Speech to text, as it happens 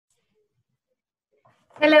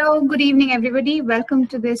Hello, good evening, everybody. Welcome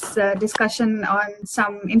to this discussion on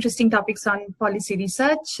some interesting topics on policy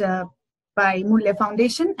research by Moolya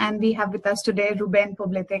Foundation. And we have with us today Rubén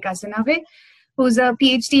Poblete Cazenave, who's a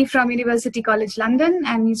PhD from University College London,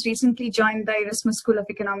 and he's recently joined the Erasmus School of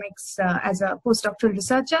Economics as a postdoctoral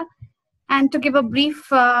researcher. And to give a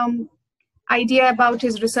brief idea about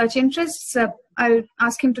his research interests, I'll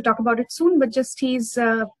ask him to talk about it soon, but just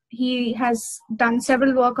he has done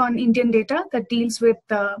several work on Indian data that deals with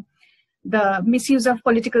the misuse of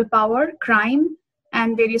political power, crime,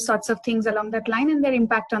 and various sorts of things along that line and their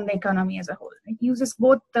impact on the economy as a whole. He uses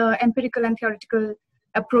both the empirical and theoretical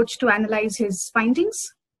approach to analyze his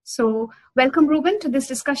findings. So welcome, Ruben, to this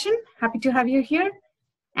discussion. Happy to have you here.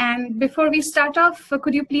 And before we start off,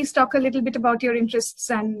 could you please talk a little bit about your interests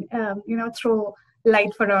and throw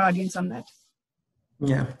light for our audience on that?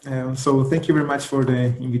 Yeah, so thank you very much for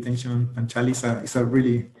the invitation, Panchali.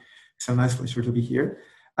 It's a nice pleasure to be here.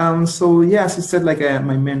 So yeah, as you said,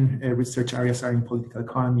 my main research areas are in political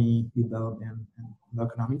economy, development, and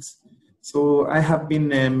economics. So I have been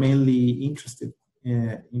mainly interested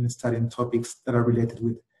in studying topics that are related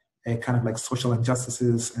with kind of like social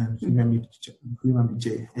injustices and human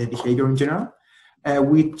behavior in general,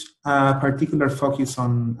 with particular focus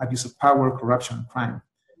on abuse of power, corruption, and crime.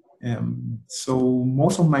 So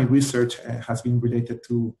most of my research has been related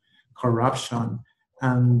to corruption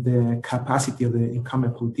and the capacity of the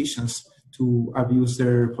incumbent politicians to abuse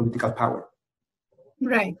their political power.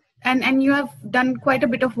 Right. And you have done quite a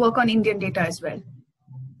bit of work on Indian data as well.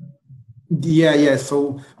 Yeah.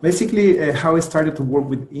 So basically how I started to work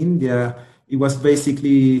with India, it was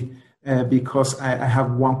basically because I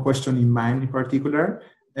have one question in mind in particular,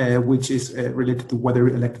 which is related to whether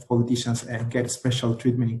elected politicians get special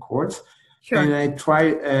treatment in courts. Sure. And I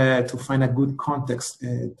try to find a good context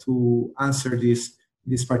to answer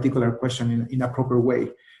this particular question in a proper way.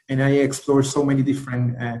 And I explored so many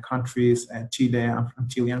different countries, Chile, I'm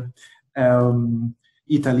Chilean,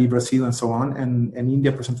 Italy, Brazil, and so on. And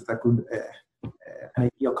India presented a good, an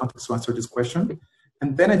ideal context to answer this question.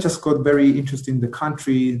 And then I just got very interested in the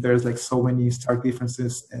country. There's like so many stark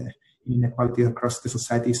differences inequality across the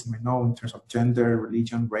societies we know in terms of gender,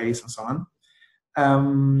 religion, race, and so on.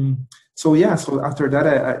 So after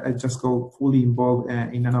that, I just go fully involved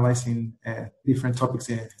in analyzing different topics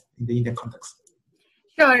in the Indian context.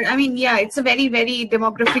 Sure. I mean, yeah, it's a very, very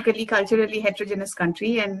demographically, culturally heterogeneous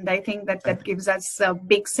country. And I think that gives us a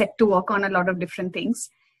big set to work on a lot of different things.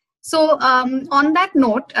 So on that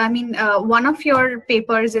note, I mean, one of your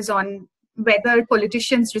papers is on whether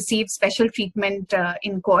politicians receive special treatment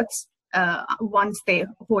in courts once they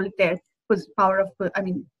hold their power of,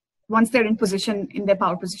 once they're in their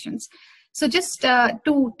power positions. So just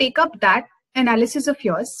to take up that analysis of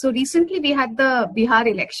yours. So recently we had the Bihar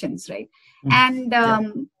elections, right?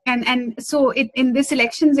 Mm-hmm. And so in this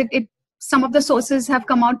elections, some of the sources have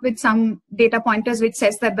come out with some data pointers which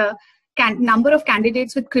says that the number of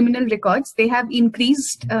candidates with criminal records, they have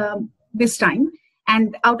increased this time.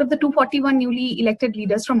 And out of the 241 newly elected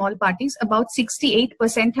leaders from all parties, about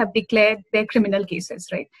 68% have declared their criminal cases,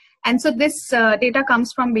 right? And so this data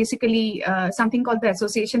comes from basically something called the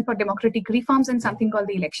Association for Democratic Reforms and something called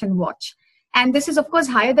the Election Watch. And this is, of course,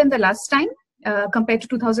 higher than the last time compared to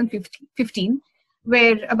 2015,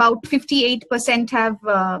 where about 58% have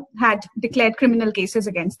had declared criminal cases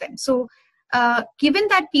against them. So given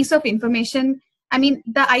that piece of information, I mean,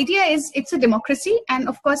 the idea is it's a democracy, and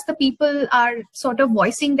of course the people are sort of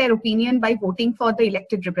voicing their opinion by voting for the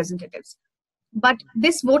elected representatives. But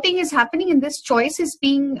this voting is happening and this choice is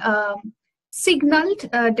being signaled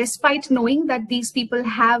despite knowing that these people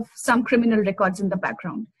have some criminal records in the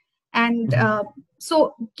background. And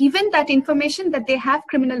so given that information that they have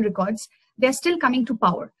criminal records, they're still coming to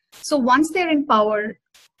power. So once they're in power,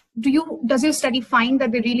 does your study find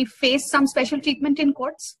that they really face some special treatment in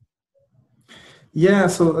courts? Yeah,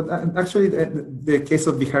 so actually the case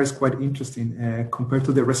of Bihar is quite interesting compared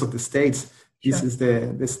to the rest of the states. This is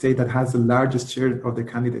the state that has the largest share of the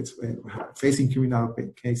candidates facing criminal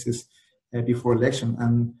cases before election.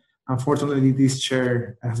 And unfortunately, this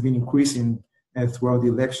share has been increasing throughout the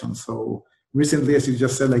election. So recently, as you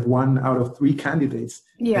just said, like 1 out of 3 candidates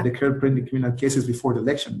declared criminal cases before the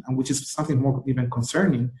election. And which is something more even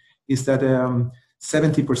concerning is that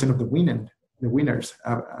 70% of the winners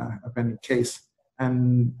have a pending case.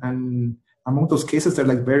 And among those cases, they're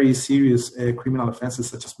like very serious criminal offenses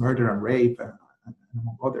such as murder and rape, and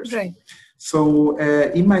among others. Right. So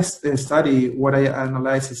in my study, what I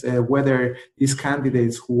analyze is whether these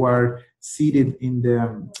candidates who are seated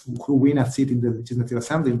who win a seat in the Legislative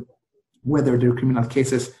Assembly, whether their criminal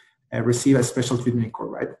cases receive a special treatment in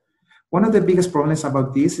court, right? One of the biggest problems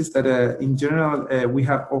about this is that in general, we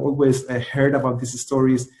have always heard about these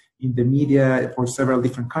stories in the media for several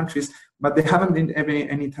different countries, but there haven't been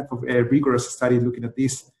any type of rigorous study looking at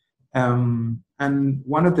this. And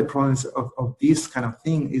one of the problems of this kind of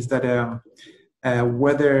thing is that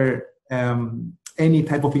whether any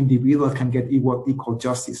type of individual can get equal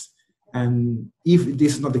justice. And if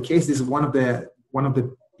this is not the case, this is one of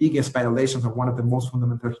the biggest violations of one of the most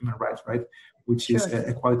fundamental human rights, right? Which is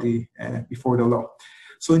equality before the law.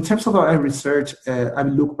 So in terms of our research, I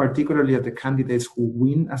look particularly at the candidates who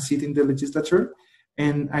win a seat in the legislature,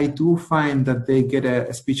 and I do find that they get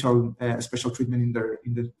a special treatment in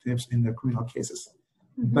their criminal cases.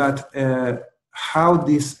 Mm-hmm. But how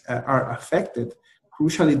these are affected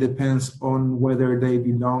crucially depends on whether they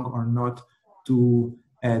belong or not to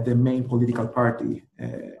the main political party,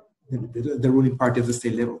 the ruling party at the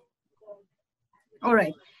state level. All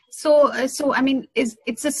right. So I mean,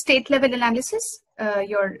 it's a state level analysis?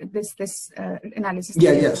 This analysis?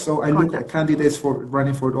 Yeah. So I look at candidates for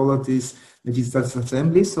running for all of these legislative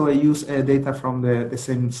assemblies. So I use data from the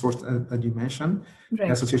same source that you mentioned, right.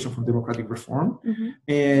 The Association for Democratic Reform,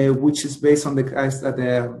 mm-hmm. Which is based on the case that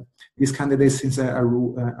these candidates since are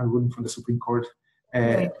ruling from the Supreme Court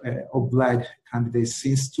right. Of Black candidates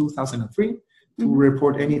since 2003 mm-hmm. to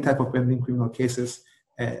report any type of pending criminal cases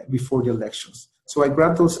before the elections. So I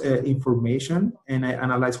grab those information and I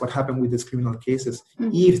analyze what happened with these criminal cases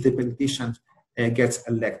mm-hmm. if the politician gets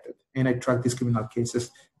elected. And I track these criminal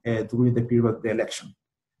cases during the period of the election.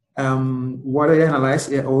 What I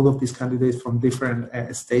analyze all of these candidates from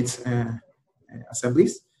different states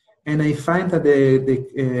assemblies. And I find that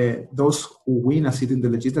those who win a seat in the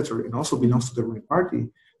legislature and also belongs to the ruling party,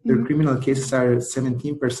 their mm-hmm. criminal cases are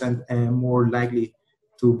 17% more likely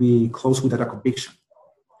to be closed without a conviction.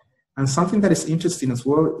 And something that is interesting as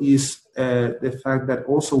well is the fact that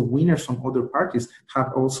also winners from other parties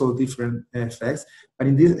have also different effects. But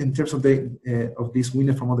in terms of these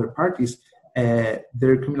winners from other parties,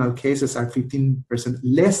 their criminal cases are 15%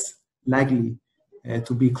 less likely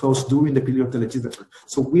to be closed during the period of the legislature.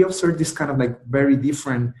 So we observe this kind of like very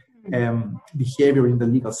different behavior in the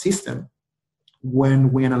legal system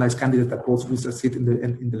when we analyze candidates that both with a seat in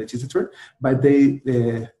the legislature, but they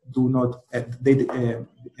do not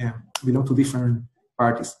belong to different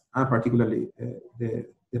parties, and particularly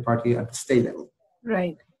the party at the state level.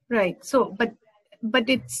 Right. So, but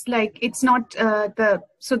it's like it's not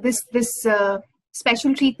this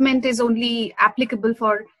special treatment is only applicable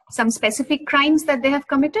for some specific crimes that they have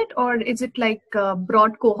committed, or is it like a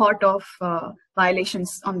broad cohort of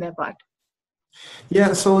violations on their part?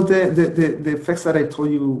 Yeah, so the effects that I told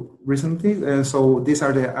you recently, so these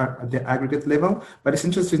are the aggregate level, but it's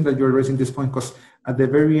interesting that you're raising this point because at the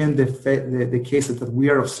very end, the cases that we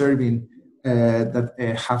are observing that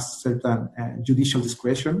have certain judicial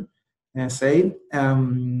discretion, on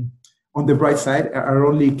the bright side are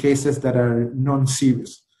only cases that are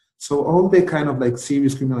non-serious. So all the kind of like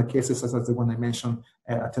serious criminal cases, such as the one I mentioned,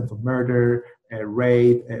 attempt of murder,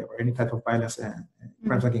 rape, or any type of violence,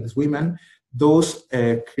 crimes against women, those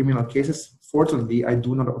criminal cases, fortunately, I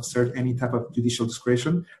do not observe any type of judicial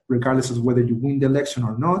discretion, regardless of whether you win the election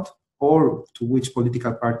or not, or to which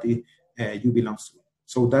political party you belong to.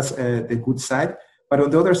 So that's the good side. But on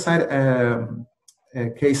the other side,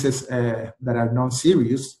 cases that are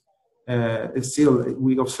non-serious, still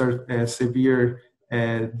we observe severe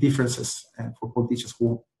differences for politicians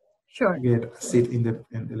who get a seat in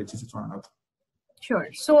the legislature or not. Sure.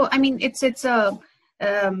 So, I mean, it's a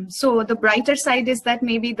so the brighter side is that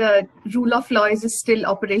maybe the rule of law is still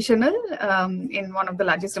operational in one of the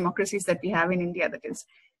largest democracies that we have in India, that is.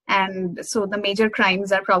 And so the major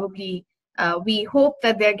crimes are probably, we hope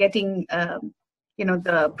that they're getting,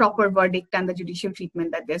 the proper verdict and the judicial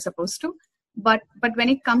treatment that they're supposed to. But when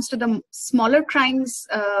it comes to the smaller crimes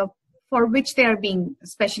for which they are being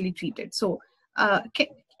specially treated. So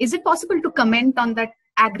is it possible to comment on that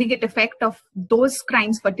aggregate effect of those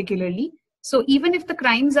crimes particularly? So even if the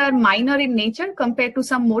crimes are minor in nature compared to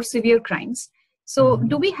some more severe crimes, so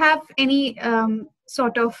do we have any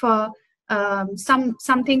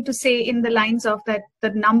something to say in the lines of that the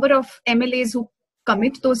number of MLAs who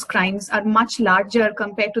commit those crimes are much larger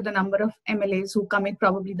compared to the number of MLAs who commit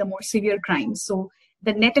probably the more severe crimes? So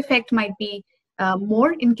the net effect might be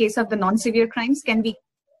more in case of the non-severe crimes. Can we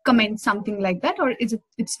comment something like that, or is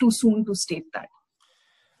it's too soon to state that?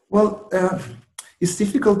 Well, it's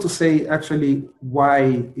difficult to say actually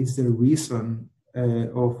why is the reason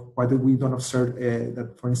of why we don't observe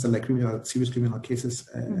that, for instance, like serious criminal cases,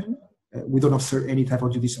 we don't observe any type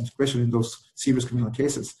of judicial discretion in those serious criminal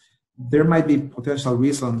cases. there might be potential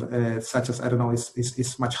reasons, such as, I don't know,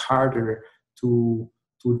 it's much harder to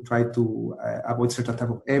try to avoid certain type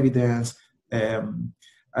of evidence.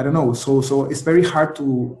 I don't know. So it's very hard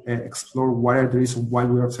to explore what are the reasons why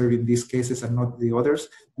we're observing these cases and not the others.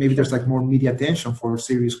 Maybe there's like more media attention for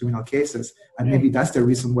serious criminal cases, and maybe that's the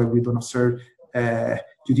reason why we don't observe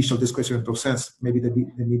judicial discretion in those sense. Maybe the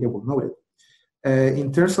media will know it.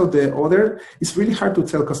 In terms of the other, it's really hard to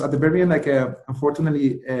tell because at the very end, like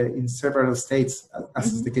unfortunately, in several states,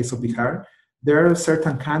 as is the case of Bihar, there are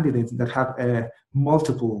certain candidates that have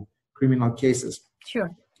multiple criminal cases. Sure.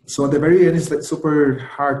 So at the very end, it's like super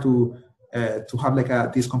hard to have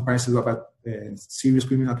like these comparisons about serious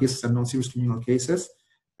criminal cases and non-serious criminal cases.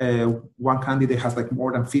 One candidate has like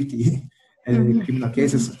more than 50 criminal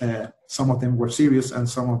cases. Some of them were serious and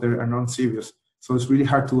some of them are non-serious. So it's really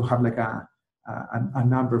hard to have like a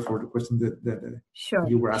number for the question that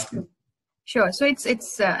you were asking. Sure. So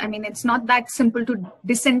it's I mean, it's not that simple to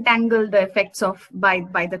disentangle the effects of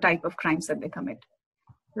by the type of crimes that they commit.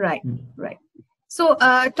 Right. Right. So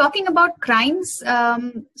talking about crimes,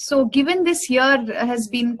 so given this year has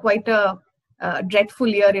been quite a dreadful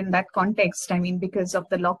year in that context, I mean, because of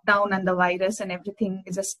the lockdown and the virus and everything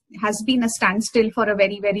has been a standstill for a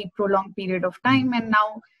very, very prolonged period of time. And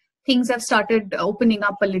now things have started opening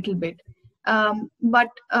up a little bit. But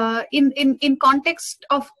in context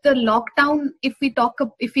of the lockdown, if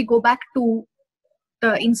we go back to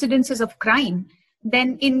the incidences of crime,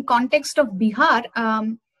 then in context of Bihar,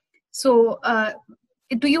 so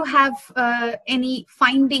do you have any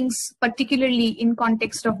findings, particularly in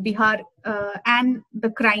context of Bihar and the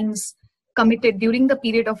crimes committed during the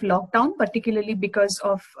period of lockdown, particularly because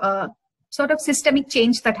of sort of systemic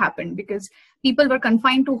change that happened, because people were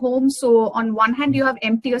confined to homes. So on one hand, you have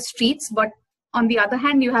emptier streets, but on the other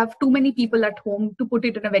hand, you have too many people at home, to put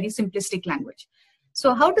it in a very simplistic language.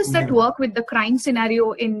 So how does that work with the crime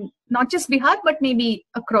scenario in not just Bihar, but maybe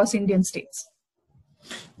across Indian states?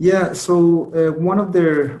 Yeah, so one of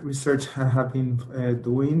the research I have been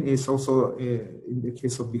doing is also in the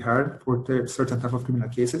case of Bihar for certain type of criminal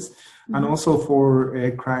cases, and also for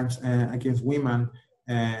crimes against women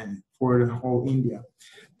for the whole India.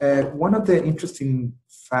 One of the interesting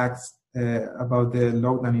facts about the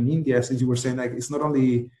lockdown in India, as you were saying, like it's not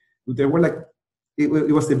only, there were like, it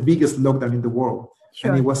was the biggest lockdown in the world. Sure.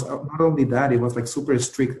 And it was not only that, it was like super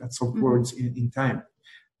strict at some points in time.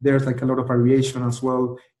 There's like a lot of variation as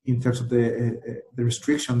well in terms of the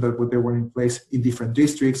restriction that they were in place in different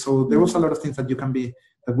districts. So there was a lot of things that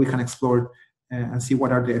we can explore and see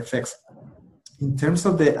what are the effects. In terms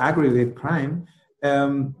of the aggregate crime,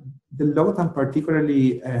 the lockdown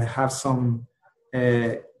particularly have some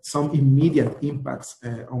immediate impacts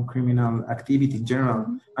on criminal activity in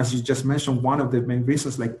general. As you just mentioned, one of the main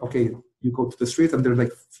reasons, like, okay, you go to the street and there's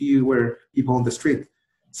like fewer people on the street.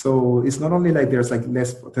 So it's not only like there's like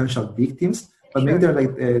less potential victims, but maybe there are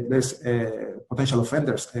like less potential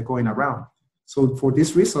offenders going around. So for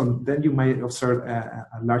this reason, then you might observe a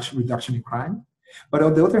large reduction in crime. But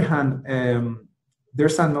on the other hand,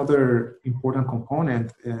 there's another important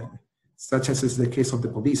component, such as is the case of the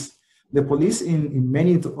police. The police in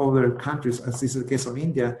many other countries, as is the case of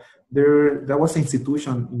India, there was an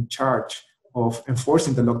institution in charge of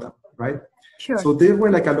enforcing the lockdown, right? Sure. So there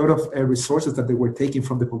were like a lot of resources that they were taking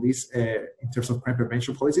from the police in terms of crime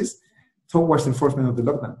prevention policies towards enforcement of the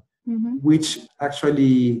lockdown, which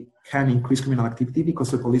actually can increase criminal activity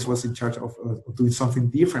because the police was in charge of doing something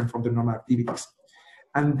different from the normal activities.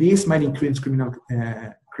 And this might increase criminal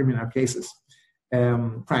cases,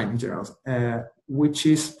 crime in general, which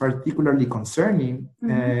is particularly concerning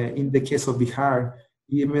in the case of Bihar,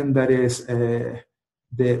 given that is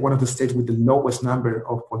one of the states with the lowest number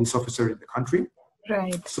of police officers in the country.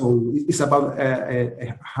 Right. So it's about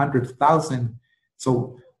 100,000.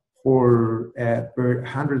 So for per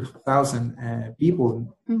 100,000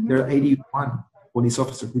 people, there are 81 police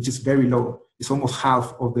officers, which is very low. It's almost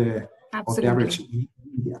half of the average in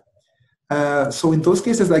India. So in those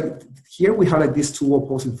cases, like here we have like these two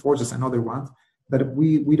opposing forces, another one that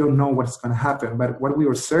we don't know what's going to happen. But what we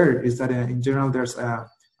observe is that in general, there's a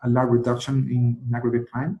large reduction in aggregate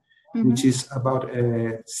crime, which is about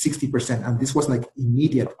 60%. And this was like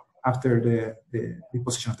immediate after the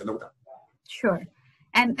imposition of the lockdown. Sure.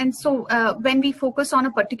 And so when we focus on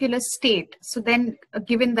a particular state, so then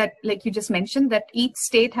given that, like you just mentioned, that each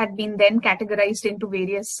state had been then categorized into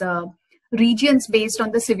various regions based on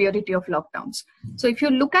the severity of lockdowns. So if you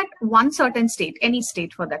look at one certain state, any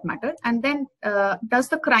state for that matter, and then does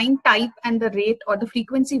the crime type and the rate or the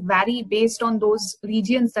frequency vary based on those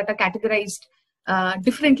regions that are categorized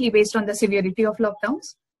differently based on the severity of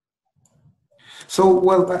lockdowns? So,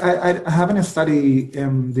 well, I haven't studied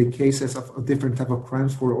the cases of different type of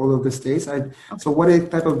crimes for all of the states. So what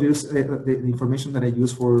type of use, the information that I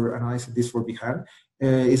use for analyzing this for Bihar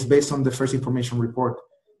is based on the first information report,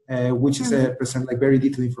 which is present like very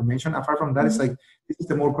detailed information. Apart from that, it's like, this is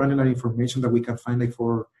the more granular information that we can find like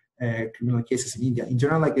for criminal cases in India. In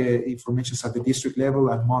general, like information is at the district level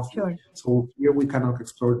and monthly. Sure. So here we cannot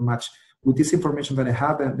explore much. With this information that I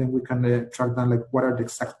have, and then we can track down like what are the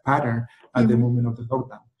exact pattern at the moment of the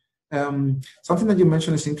lockdown. Something that you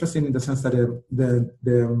mentioned is interesting in the sense that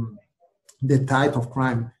the type of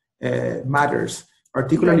crime matters,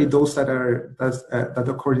 particularly those that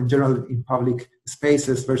occur in general in public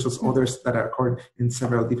spaces versus others that occur in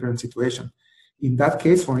several different situations. In that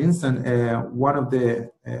case, for instance, one of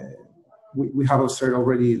the we have observed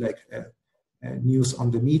already like. News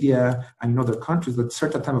on the media and in other countries that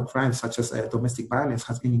certain type of crimes such as domestic violence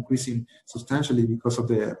has been increasing substantially because of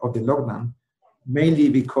the lockdown, mainly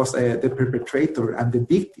because the perpetrator and the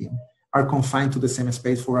victim are confined to the same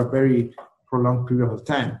space for a very prolonged period of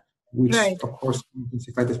time, which of course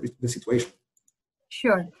intensifies the situation.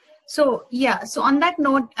 Sure. So yeah, so on that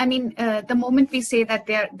note, I mean, the moment we say that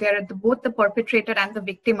both the perpetrator and the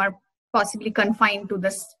victim are possibly confined to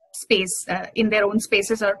the space in their own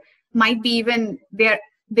spaces, or might be even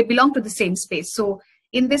they belong to the same space. So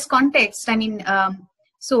in this context, I mean,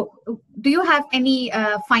 so do you have any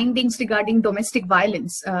findings regarding domestic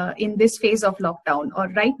violence in this phase of lockdown, or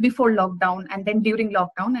right before lockdown and then during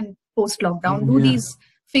lockdown and post lockdown? Do these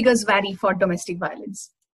figures vary for domestic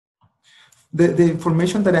violence? The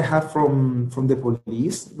information that I have from the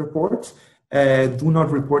police reports do not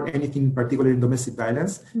report anything particular in domestic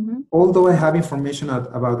violence, although I have information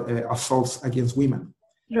about assaults against women.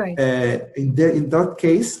 Right. In that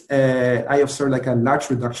case, I observed like a large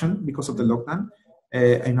reduction because of the lockdown,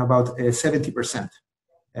 in about 70%.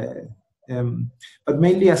 But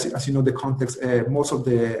mainly, as you know, the context, most of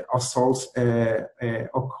the assaults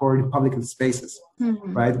occur in public spaces,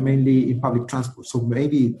 right? Mainly in public transport. So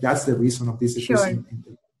maybe that's the reason of this decrease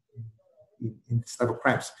in this type of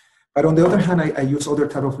crimes. But on the other hand, I use other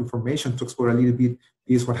type of information to explore a little bit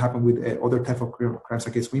is what happened with other type of crimes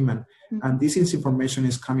against women. And this information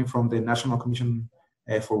is coming from the National Commission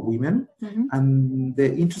for Women. And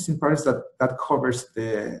the interesting part is that covers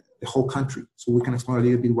the whole country. So we can explore a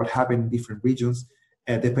little bit what happened in different regions,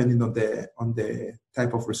 depending on the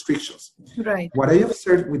type of restrictions. Right. What I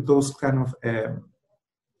observed with those kind of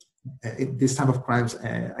this type of crimes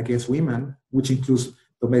against women, which includes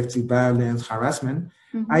domestic violence, harassment,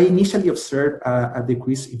 I initially observed a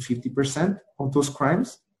decrease in 50% of those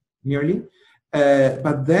crimes, nearly.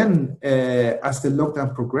 But then, as the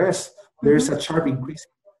lockdown progressed, there's a sharp increase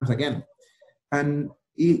again. And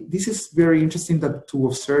this is very interesting to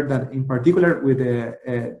observe that, in particular, with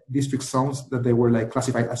the district zones that they were like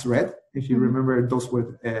classified as red, if you remember those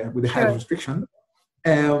with the highest restriction,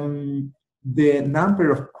 the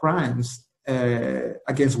number of crimes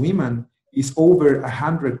against women is over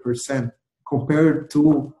 100% compared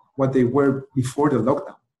to what they were before the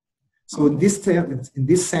lockdown. So in this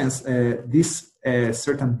sense, this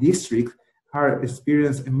certain districts are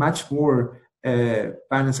experiencing a much more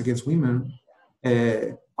violence against women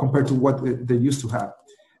compared to what they used to have.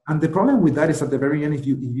 And the problem with that is at the very end, if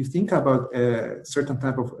you think about certain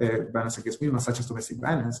type of violence against women, such as domestic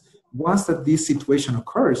violence, once that this situation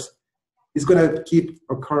occurs, it's going to keep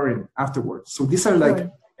occurring afterwards. So these are like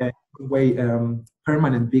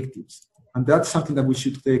permanent victims. And that's something that we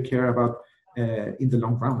should take care about in the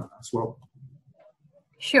long run as well.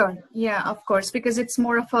 Sure. Yeah, of course, because it's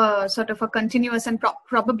more of a sort of a continuous and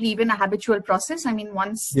probably even a habitual process. I mean,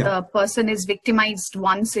 once the person is victimized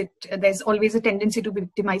once, there's always a tendency to be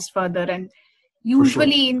victimized further. And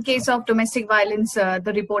usually in case of domestic violence,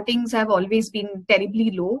 the reportings have always been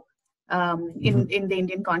terribly low in the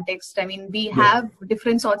Indian context. I mean, we have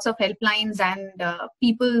different sorts of helplines and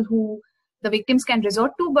people who the victims can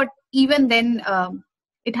resort to, but even then,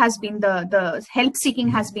 it has been the help seeking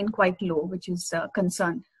has been quite low, which is a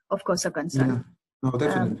concern, of course, a concern. Yeah. No,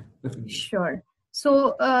 definitely. Sure.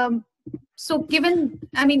 So, so given,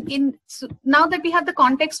 I mean, now that we have the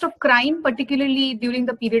context of crime, particularly during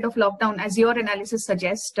the period of lockdown, as your analysis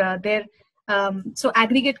suggests, so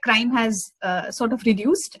aggregate crime has sort of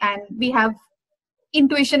reduced, and we have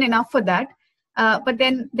intuition enough for that. But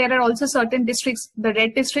then there are also certain districts, the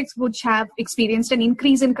red districts, which have experienced an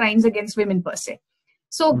increase in crimes against women per se.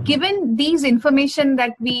 So given these information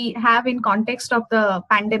that we have in context of the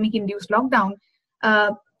pandemic-induced lockdown,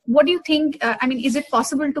 what do you think, I mean, is it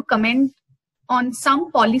possible to comment on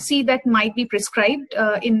some policy that might be prescribed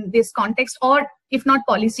in this context? Or if not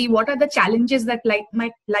policy, what are the challenges that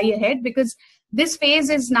might lie ahead? Because this phase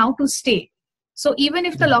is now to stay. So even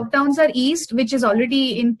if the lockdowns are eased, which is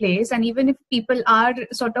already in place, and even if people are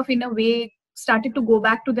sort of in a way started to go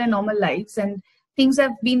back to their normal lives and things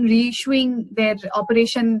have been reissuing their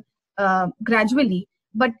operation gradually,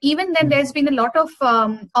 but even then there's been a lot of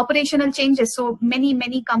operational changes. So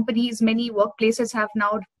many companies, many workplaces have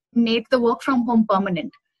now made the work from home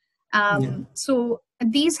permanent. So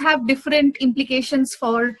these have different implications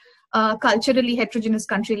for a culturally heterogeneous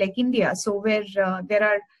country like India. So where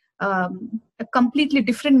there are completely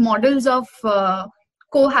different models of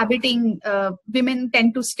cohabiting, women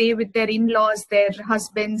tend to stay with their in-laws, their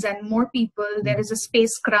husbands, and more people. There is a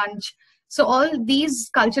space crunch. So all these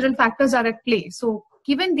cultural factors are at play. So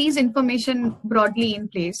given these information broadly in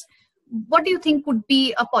place, what do you think would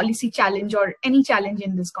be a policy challenge or any challenge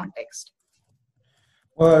in this context?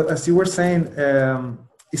 Well, as you were saying,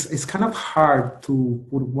 it's kind of hard to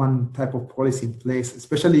put one type of policy in place,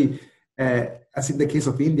 especially as in the case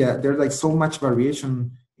of India. There's like so much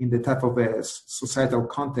variation in the type of societal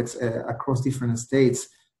context across different states,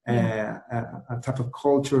 a type of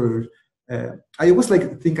culture. I always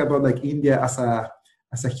like think about like India as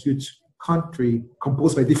a huge country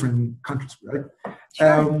composed by different countries, right?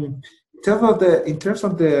 Sure. In terms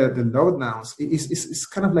of the lockdowns, it's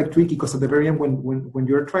kind of like tricky because at the very end, when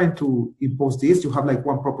you're trying to impose this, you have like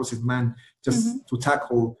one purpose in mind, just to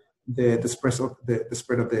tackle the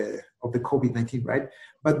spread of the COVID-19, right?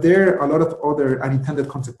 But there are a lot of other unintended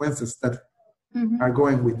consequences that are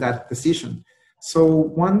going with that decision. So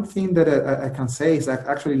one thing that I can say is that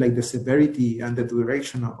actually like the severity and the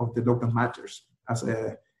duration of the lockdown matters as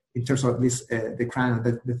in terms of at least the crime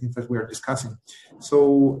and the things that we are discussing.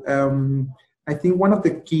 So I think one of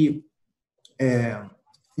the key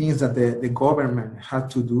things that the government had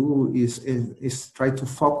to do is try to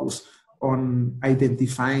focus on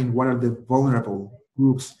identifying what are the vulnerable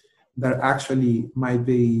groups that actually might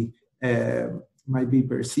be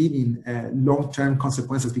perceiving long-term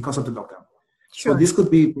consequences because of the lockdown. Sure. So this could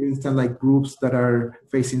be, for instance, like groups that are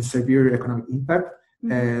facing severe economic impact,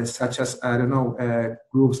 such as, I don't know,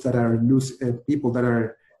 groups that are people that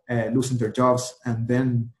are losing their jobs, and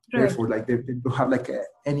then therefore like they don't have like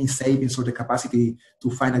any savings or the capacity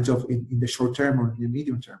to find a job in the short term or in the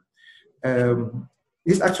medium term.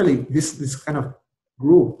 This kind of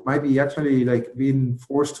group might be actually like being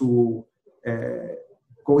forced to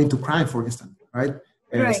go into crime, for instance, right?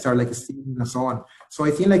 Start like stealing and so on. So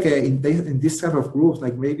I think like in this type of groups,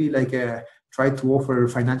 like maybe like try to offer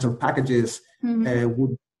financial packages that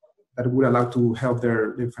would allow to help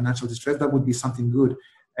their financial distress. That would be something good.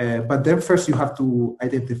 But then first you have to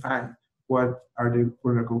identify what are the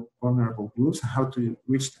vulnerable groups and how to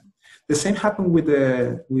reach them. The same happened with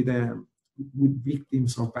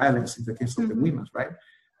victims of violence in the case of the women, right?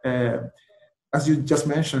 As you just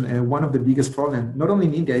mentioned, one of the biggest problems, not only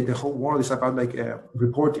in India, in the whole world, is about like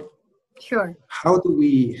reporting. Sure. How do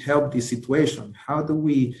we help this situation? How do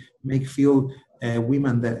we make feel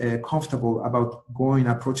women comfortable about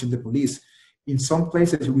approaching the police? In some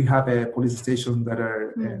places, we have a police station that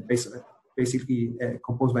are basically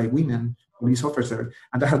composed by women police officers,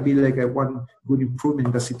 and that has been like one good improvement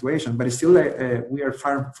in the situation. But it's still we are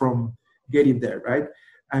far from getting there, right?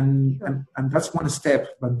 And that's one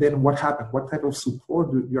step. But then what happened? What type of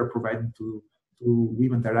support you are providing to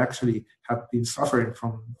women that actually have been suffering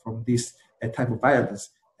from this type of violence?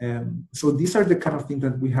 So these are the kind of things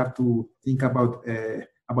that we have to think about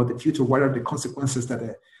the future. What are the consequences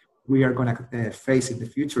that we are going to face in the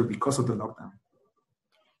future because of the lockdown?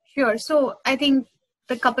 Sure. So I think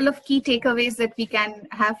the couple of key takeaways that we can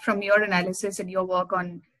have from your analysis and your work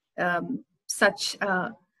on such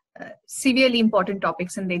severely important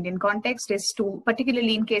topics in the Indian context is to,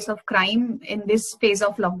 particularly in case of crime in this phase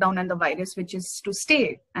of lockdown and the virus, which is to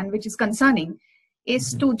stay and which is concerning,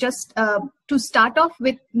 is to just to start off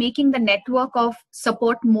with making the network of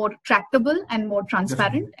support more tractable and more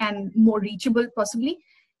transparent and more reachable possibly,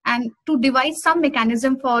 and to devise some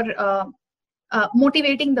mechanism for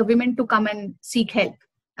motivating the women to come and seek help.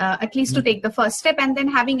 At least to take the first step, and then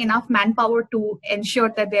having enough manpower to ensure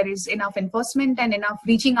that there is enough enforcement and enough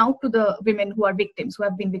reaching out to the women who are victims, who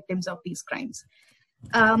have been victims of these crimes.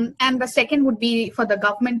 And the second would be for the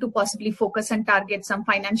government to possibly focus and target some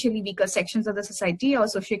financially weaker sections of the society or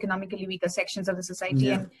socioeconomically weaker sections of the society,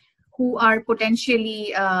 and who are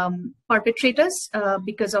potentially perpetrators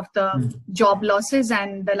because of the job losses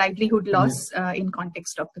and the livelihood loss in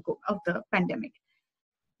context of the pandemic.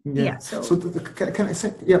 So can I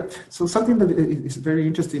say, so something that is very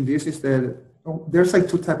interesting this is that there's like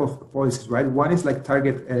two types of policies, right? One is like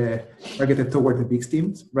targeted toward the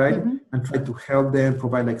victims, right? And try to help them,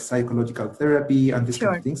 provide like psychological therapy and these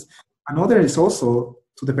kind of things. another is also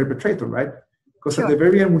to the perpetrator, right? Because at the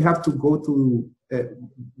very end, we have to go to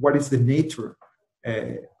what is the nature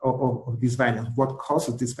of this violence, what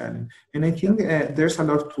causes this violence. And I think there's a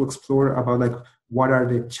lot to explore about like what are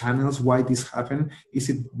the channels, why this happened. Is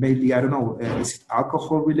it mainly, I don't know, is it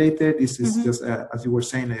alcohol related? Is this just, as you were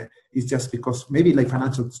saying, it's just because maybe like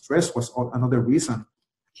financial stress was another reason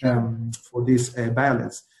for this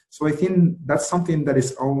violence. So I think that's something that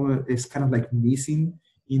is kind of like missing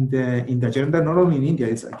in the agenda, not only in India,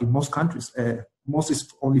 it's like in most countries. Most is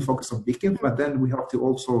only focused on victims, but then we have to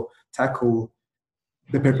also tackle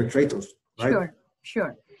the perpetrators, right?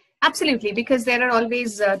 Sure. Absolutely, because there are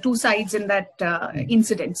always two sides in that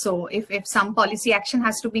incident. So if some policy action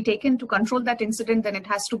has to be taken to control that incident, then it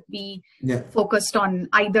has to be focused on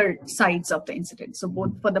either sides of the incident. So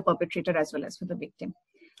both for the perpetrator as well as for the victim.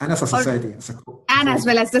 And as a society. As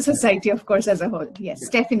well as the society, of course, as a whole. Yes,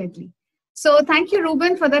 definitely. So thank you,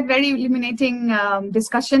 Ruben, for that very illuminating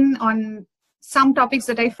discussion on some topics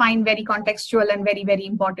that I find very contextual and very, very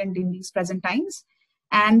important in these present times.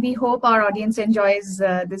 And we hope our audience enjoys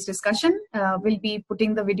this discussion. We'll be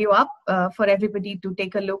putting the video up for everybody to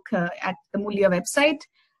take a look at the Moolya website.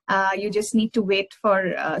 You just need to wait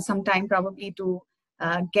for some time probably to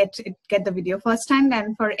get the video firsthand.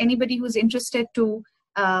 And for anybody who's interested to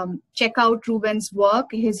check out Ruben's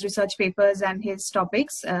work, his research papers and his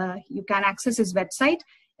topics, you can access his website.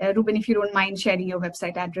 Ruben, if you don't mind sharing your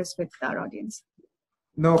website address with our audience.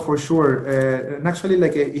 No, for sure. And actually,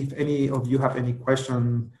 like if any of you have any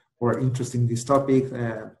question or interest in this topic,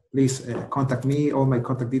 please contact me. All my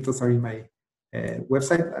contact details are in my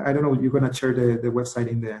website. I don't know, you're going to share the website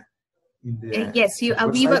in the yes, we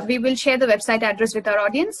will share the website address with our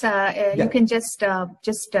audience. You can just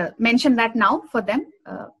mention that now for them.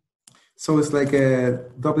 So it's like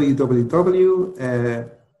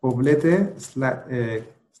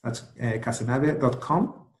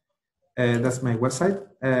www.poblete-cazenave.com. That's my website.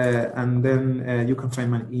 And then you can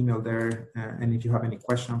find my email there. And if you have any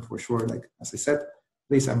question, for sure, like as I said,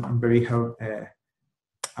 please, I'm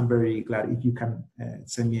very glad if you can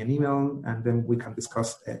send me an email, and then we can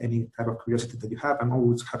discuss any type of curiosity that you have. I'm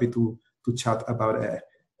always happy to chat about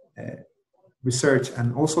research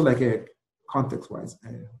and also like a context-wise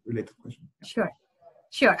related question. Sure.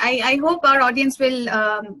 I hope our audience will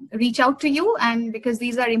reach out to you, and because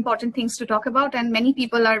these are important things to talk about, and many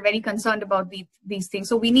people are very concerned about these things.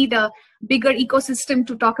 So we need a bigger ecosystem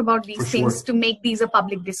to talk about these things to make these a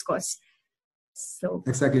public discourse. So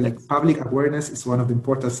exactly, like public awareness is one of the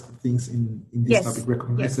important things in this topic.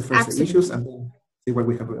 Recognize the first issues and then see what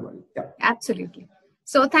we can do about it. Yeah, absolutely.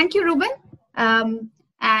 So thank you, Ruben.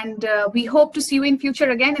 And we hope to see you in future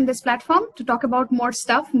again in this platform to talk about more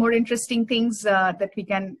stuff, more interesting things that we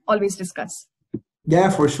can always discuss. Yeah,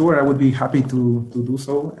 for sure. I would be happy to do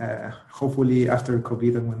so. Hopefully after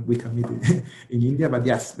COVID and when we can meet in India. But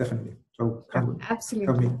yes, definitely. So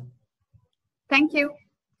absolutely. Thank you.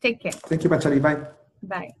 Take care. Thank you, Bachali. Bye.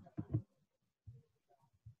 Bye.